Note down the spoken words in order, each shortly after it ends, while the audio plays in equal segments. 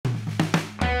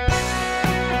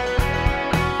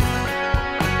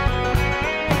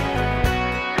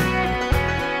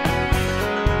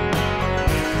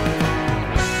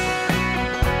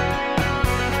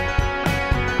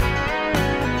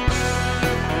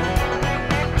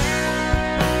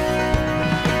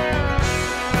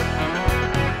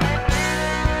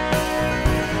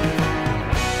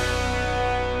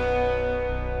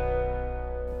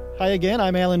Hi again,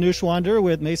 I'm Alan Neushwander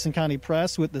with Mason County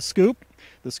Press with The Scoop.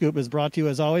 The Scoop is brought to you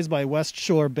as always by West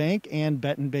Shore Bank and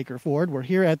Betten Baker Ford. We're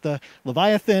here at the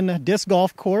Leviathan Disc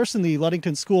Golf Course in the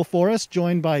Ludington School Forest,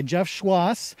 joined by Jeff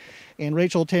Schwass and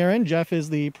Rachel Terryn. Jeff is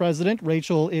the president.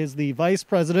 Rachel is the vice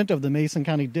president of the Mason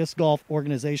County Disc Golf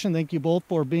Organization. Thank you both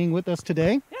for being with us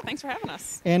today. Yeah, thanks for having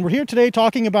us. And we're here today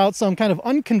talking about some kind of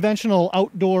unconventional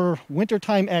outdoor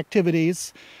wintertime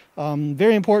activities.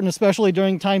 Very important, especially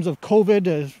during times of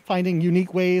COVID, finding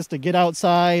unique ways to get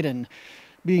outside and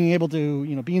being able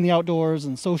to, be in the outdoors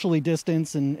and socially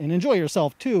distance and enjoy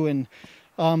yourself too. And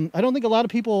I don't think a lot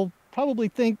of people probably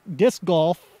think disc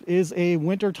golf is a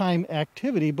wintertime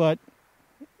activity, but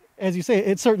as you say,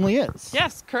 it certainly is.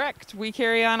 Yes, correct. We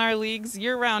carry on our leagues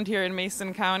year-round here in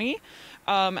Mason County.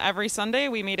 Every Sunday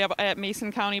we meet up at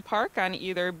Mason County Park on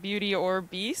either Beauty or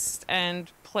Beast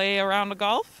and play a round of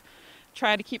golf.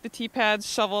 Try to keep the tee pads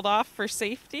shoveled off for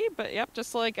safety, but yep,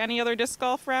 just like any other disc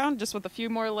golf round, just with a few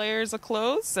more layers of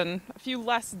clothes and a few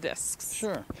less discs.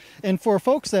 Sure. And for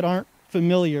folks that aren't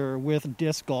familiar with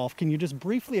disc golf, can you just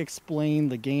briefly explain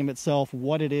the game itself,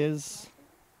 what it is?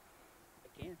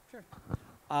 I can,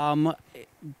 sure.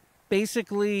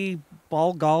 Basically,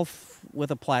 ball golf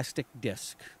with a plastic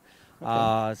disc.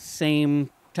 Okay. Same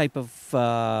type of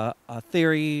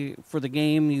theory for the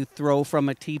game. You throw from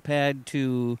a tee pad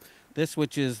to this,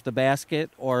 which is the basket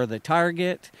or the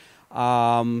target,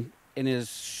 in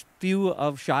as few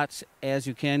of shots as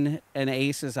you can. An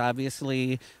ace is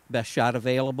obviously best shot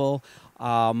available.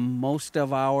 Most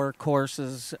of our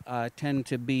courses tend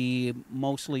to be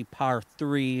mostly par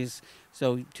threes.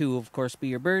 So 2, of course, be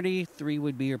your birdie, 3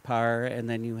 would be your par, and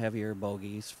then you have your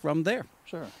bogeys from there.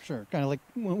 Sure. Kind of like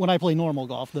when I play normal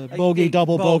golf, the bogey,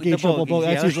 double bogey, triple bogey.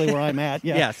 That's usually where I'm at.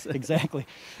 Yeah, yes. Exactly.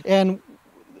 And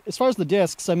as far as the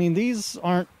discs, I mean, these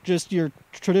aren't just your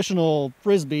traditional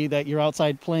Frisbee that you're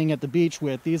outside playing at the beach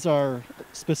with. These are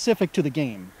specific to the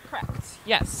game. Correct.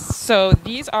 Yes. So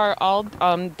these are all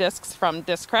discs from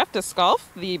Discraft Disc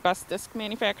Golf, the best disc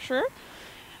manufacturer.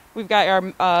 We've got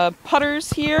our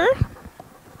putters here,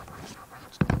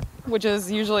 which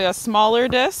is usually a smaller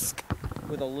disc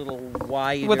with a little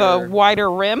wider. With a wider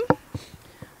rim.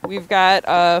 We've got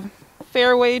a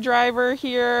fairway driver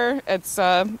here. It's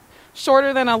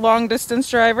shorter than a long distance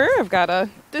driver. I've got a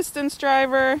distance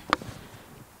driver. And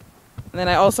then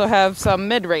I also have some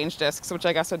mid-range discs, which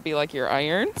I guess would be like your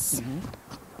irons.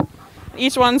 Mm-hmm.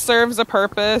 Each one serves a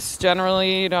purpose.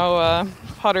 Generally,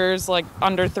 putters like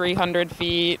under 300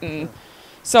 feet and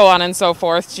so on and so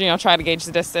forth. Try to gauge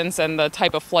the distance and the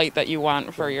type of flight that you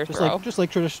want for your throw. Just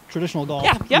like traditional golf,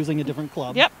 using a different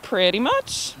club. Yep, pretty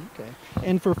much. Okay.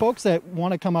 And for folks that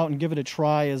want to come out and give it a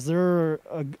try, is there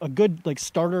a good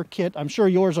starter kit? I'm sure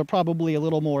yours are probably a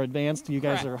little more advanced. You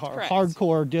guys are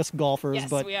hardcore disc golfers. Yes,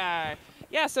 but we are.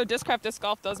 Yeah, so Discraft Disc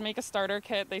Golf does make a starter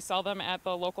kit. They sell them at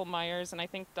the local Myers and I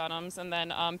think Dunham's. And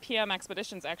then PM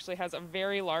Expeditions actually has a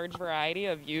very large variety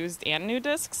of used and new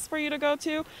discs for you to go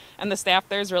to. And the staff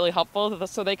there is really helpful,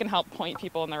 so they can help point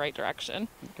people in the right direction.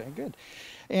 Okay, good.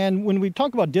 And when we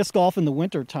talk about disc golf in the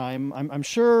wintertime, I'm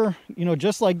sure,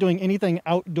 just like doing anything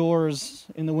outdoors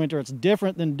in the winter, it's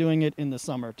different than doing it in the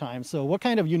summertime. So what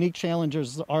kind of unique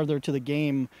challenges are there to the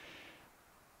game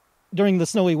during the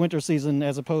snowy winter season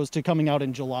as opposed to coming out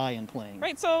in July and playing?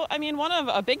 Right, so one of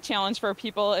a big challenge for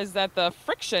people is that the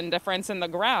friction difference in the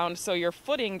ground, so your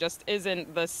footing just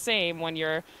isn't the same when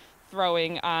you're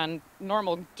throwing on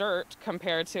normal dirt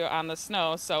compared to on the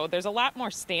snow. So there's a lot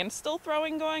more standstill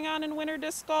throwing going on in winter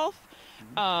disc golf.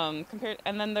 And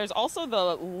then there's also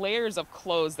the layers of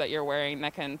clothes that you're wearing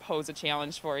that can pose a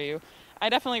challenge for you. I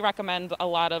definitely recommend a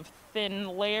lot of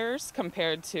thin layers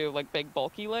compared to big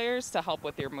bulky layers to help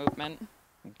with your movement.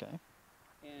 Okay.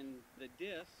 And the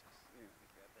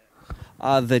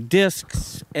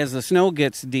discs, as the snow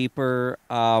gets deeper,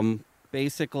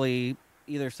 basically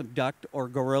either some duct or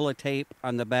Gorilla Tape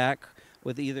on the back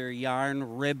with either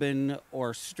yarn, ribbon,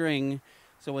 or string.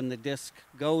 So when the disc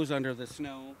goes under the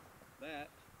snow, that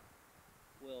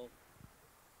will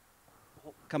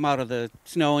come out of the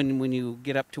snow, and when you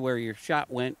get up to where your shot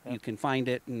went, you can find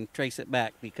it and trace it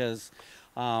back, because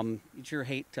you sure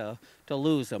hate to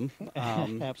lose them.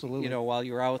 Absolutely. While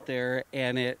you're out there,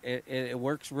 and it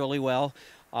works really well.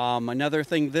 Another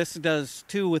thing this does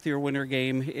too with your winter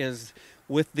game is,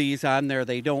 with these on there,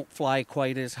 they don't fly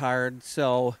quite as hard,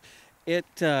 so it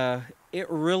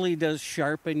really does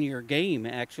sharpen your game,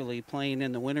 actually, playing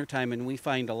in the wintertime. And we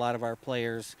find a lot of our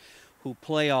players who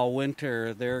play all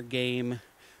winter, their game,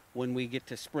 when we get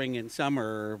to spring and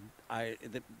summer, I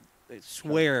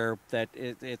swear that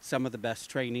it's some of the best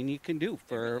training you can do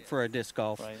for a disc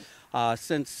golf. Right.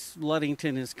 Since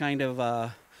Ludington is kind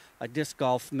of a disc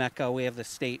golf mecca. We have the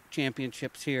state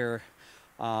championships here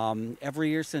every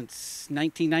year since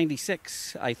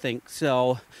 1996, I think.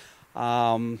 So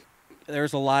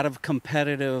there's a lot of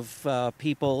competitive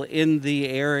people in the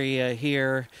area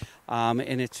here,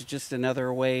 and it's just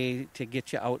another way to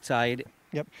get you outside.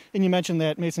 Yep. And you mentioned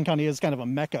that Mason County is kind of a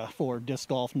mecca for disc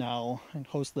golf now and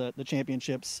hosts the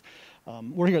championships.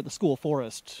 We're here at the School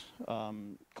Forest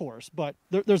course, but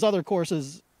there's other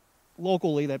courses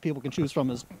locally that people can choose from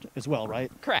as well,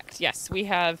 right? Correct, yes. We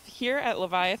have here at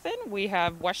Leviathan, we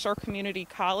have West Shore Community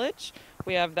College,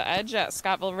 we have The Edge at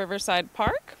Scottville Riverside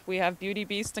Park, we have Beauty,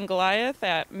 Beast, and Goliath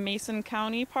at Mason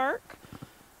County Park,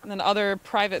 and then other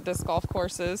private disc golf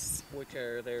courses. Which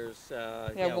are, there's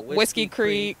Whiskey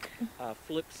Creek.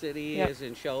 Flip City Yep. is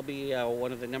in Shelby,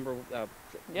 one of the number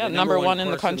one in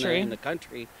the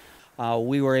country.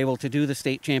 We were able to do the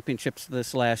state championships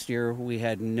this last year. We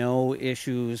had no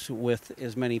issues with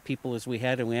as many people as we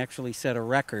had, and we actually set a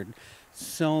record.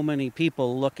 So many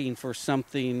people looking for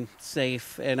something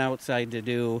safe and outside to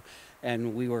do,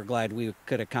 and we were glad we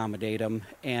could accommodate them.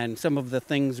 And some of the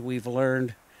things we've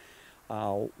learned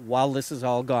while this has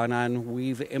all gone on,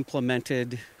 we've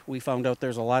implemented. We found out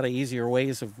there's a lot of easier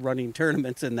ways of running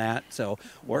tournaments in that, so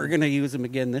we're going to use them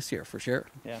again this year for sure.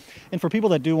 Yeah, and for people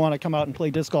that do want to come out and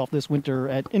play disc golf this winter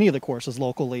at any of the courses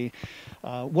locally,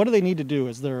 what do they need to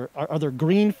do? Are there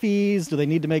green fees? Do they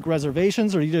need to make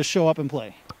reservations, or do you just show up and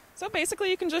play? So basically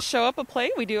you can just show up and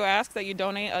play. We do ask that you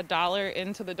donate $1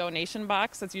 into the donation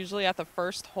box that's usually at the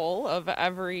first hole of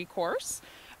every course.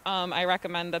 I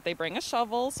recommend that they bring a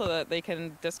shovel so that they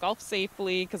can disc golf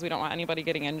safely, because we don't want anybody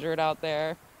getting injured out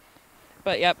there.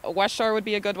 But yep, West Shore would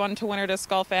be a good one to winter disc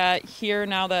golf at. Here,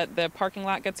 now that the parking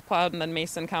lot gets plowed, and then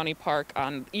Mason County Park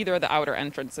on either of the outer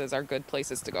entrances are good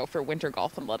places to go for winter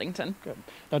golf in Ludington. Good.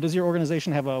 Now, does your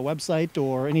organization have a website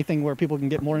or anything where people can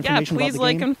get more information about the game? Yeah, please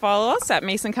like and follow us at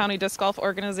Mason County Disc Golf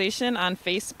Organization on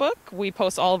Facebook. We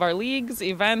post all of our leagues,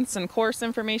 events, and course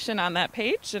information on that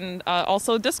page, and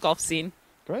also disc golf scene.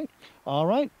 Great. All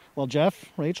right. Well, Jeff,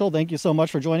 Rachel, thank you so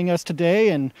much for joining us today,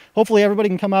 and hopefully everybody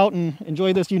can come out and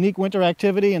enjoy this unique winter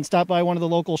activity and stop by one of the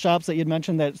local shops that you'd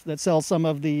mentioned that sells some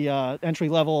of the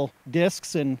entry-level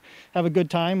discs and have a good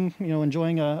time,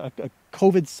 enjoying a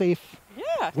COVID-safe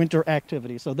winter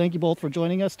activity. So thank you both for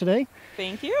joining us today.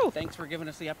 Thank you. Thanks for giving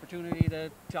us the opportunity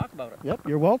to talk about it. Yep,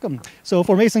 you're welcome. So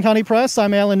for Mason County Press,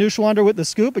 I'm Alan Neushwander with The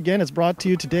Scoop. Again, it's brought to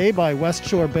you today by West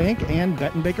Shore Bank and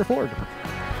Betten Baker Ford.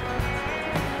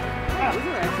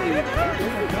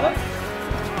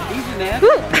 He's an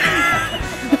asshole.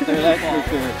 That's for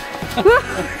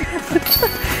sure.